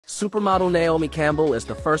Supermodel Naomi Campbell is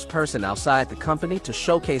the first person outside the company to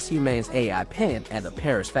showcase Humane's AI pen at the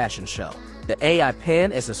Paris fashion show. The AI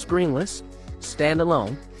pen is a screenless,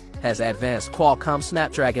 standalone, has advanced Qualcomm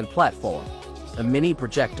Snapdragon platform, a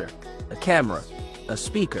mini-projector, a camera, a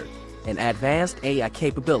speaker, and advanced AI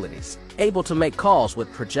capabilities, able to make calls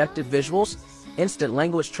with projected visuals, instant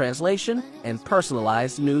language translation, and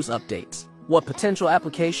personalized news updates. What potential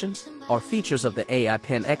applications or features of the AI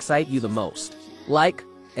pen excite you the most? Like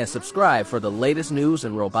and subscribe for the latest news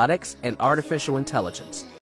in robotics and artificial intelligence.